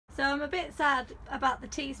So I'm a bit sad about the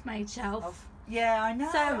teas made shelf. Yeah, I know.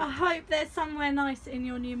 So I hope there's somewhere nice in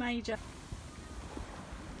your new major.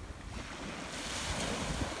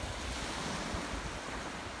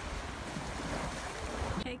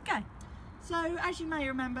 Okay, go. So as you may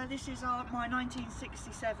remember, this is my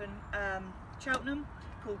 1967 Cheltenham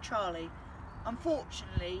called Charlie.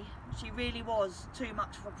 Unfortunately, she really was too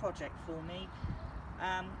much of a project for me.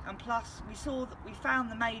 And plus we saw that we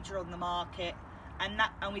found the major on the market, and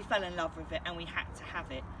we fell in love with it, and we had to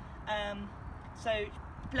have it. So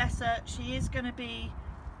bless her, she is going to be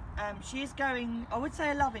she is going, I would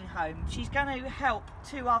say, a loving home. She's going to help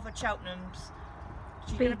 2 other Cheltenhams.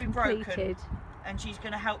 She's going to be broken, and she's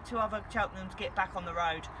going to help 2 other Cheltenhams get back on the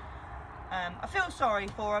road. I feel sorry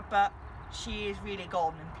for her, but she is really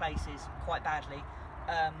gone in places quite badly.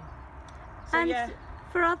 So and yeah,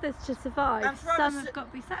 for others to survive, and for some others have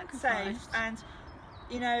got to be sacrificed. And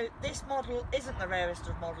you know, this model isn't the rarest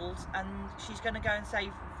of models, and she's going to go and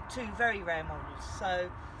save 2 very rare models.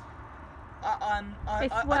 So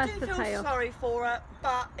I do feel sorry for her,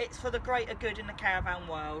 but it's for the greater good in the caravan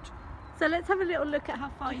world. So let's have a little look at how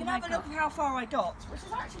far you can have a look at how far I got, which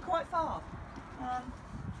is actually quite far.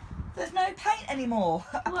 There's no paint anymore,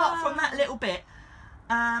 apart from that little bit.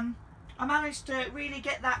 I managed to really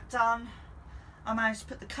get that done. I managed to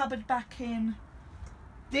put the cupboard back in.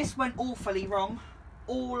 This went awfully wrong.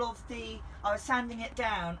 I was sanding it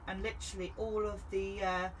down, and literally all of the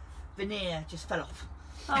veneer just fell off.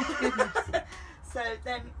 Oh goodness. So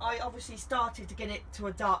then I obviously started to get it to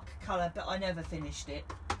a dark colour, but I never finished it.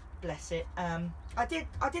 Bless it. I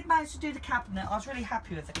did manage to do the cabinet. I was really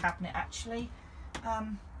happy with the cabinet, actually.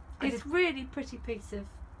 It's really pretty piece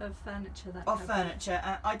of furniture.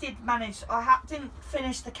 Furniture. I did manage. I didn't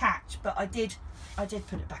finish the catch, but I did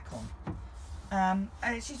put it back on.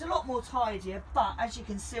 And she's a lot more tidier, but as you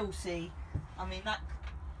can still see, I mean,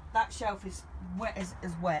 that shelf is wet as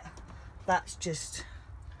wet. That's just.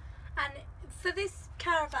 And for this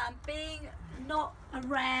caravan being not a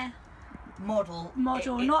rare model,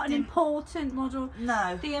 not an important model,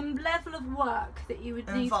 no, the level of work that you would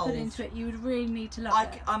need to put into it, you would really need to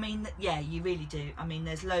love it. I mean, yeah, you really do. I mean,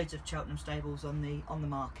 there's loads of Cheltenham stables on the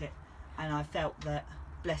market, and I felt that,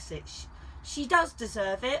 bless it, she does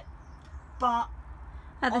deserve it, but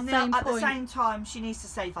at the same time, she needs to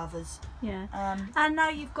save others. Yeah. And now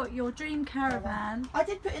you've got your dream caravan. I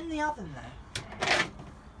did put in the oven though.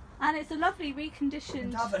 And it's a lovely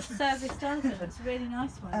reconditioned serviced oven. It's a really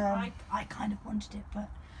nice one. I kind of wanted it, but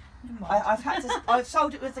I've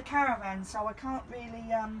sold it with the caravan, so I can't really.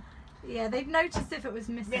 Yeah, they'd noticed if it was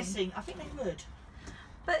missing. I think they would.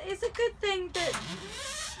 But it's a good thing that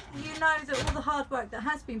you know that all the hard work that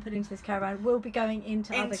has been put into this caravan will be going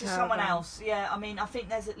into other caravans. Someone else. Yeah, I mean, I think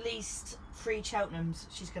there's at least 3 Cheltenhams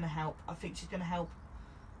she's going to help. I think she's going to help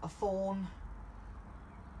a fawn,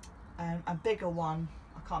 a bigger one.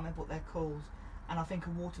 I can't remember what they're called, and I think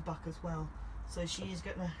a waterbuck as well. So she is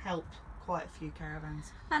going to help quite a few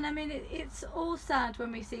caravans. And I mean, it's all sad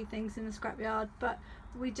when we see things in the scrapyard, but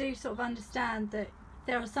we do sort of understand that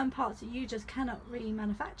there are some parts that you just cannot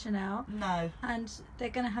remanufacture now. No. And they're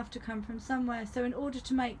going to have to come from somewhere. So in order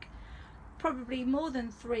to make probably more than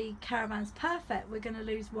 3 caravans perfect, we're going to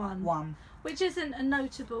lose one. Which isn't a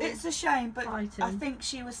notable. It's a shame, but item. I think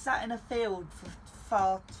she was sat in a field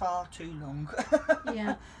for far too long.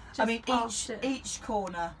 Yeah. I mean, each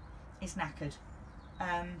corner is knackered.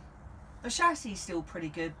 The chassis is still pretty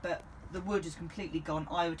good, but the wood is completely gone.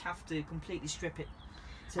 I would have to completely strip it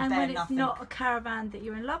to and bear when it's nothing. not a caravan that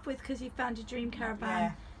you're in love with because you found your dream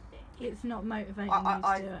caravan, it's not motivating you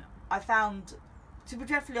to do it. I found, to be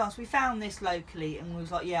dreadfully honest, we found this locally and we was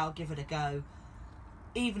like, yeah, I'll give it a go.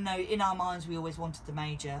 Even though in our minds we always wanted the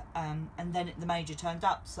major, and then the major turned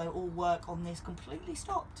up, so all work on this completely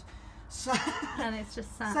stopped. So and it's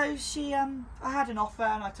just sad. So she, I had an offer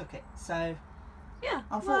and I took it. So yeah,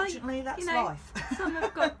 unfortunately, that's life. some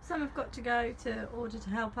have got to go to order to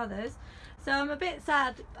help others. So I'm a bit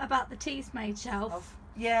sad about the teas made shelf.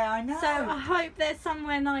 Yeah, I know. So I hope there's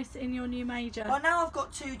somewhere nice in your new major. Well, now I've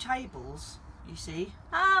got 2 tables. You see?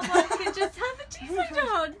 Ah, well, you can just have a tea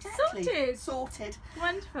on. Exactly. Sorted.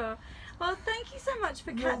 Wonderful. Well, thank you so much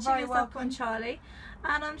for You're catching very us welcome. up on Charlie.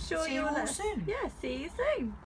 And I'm sure see you all soon. Yeah, see you soon.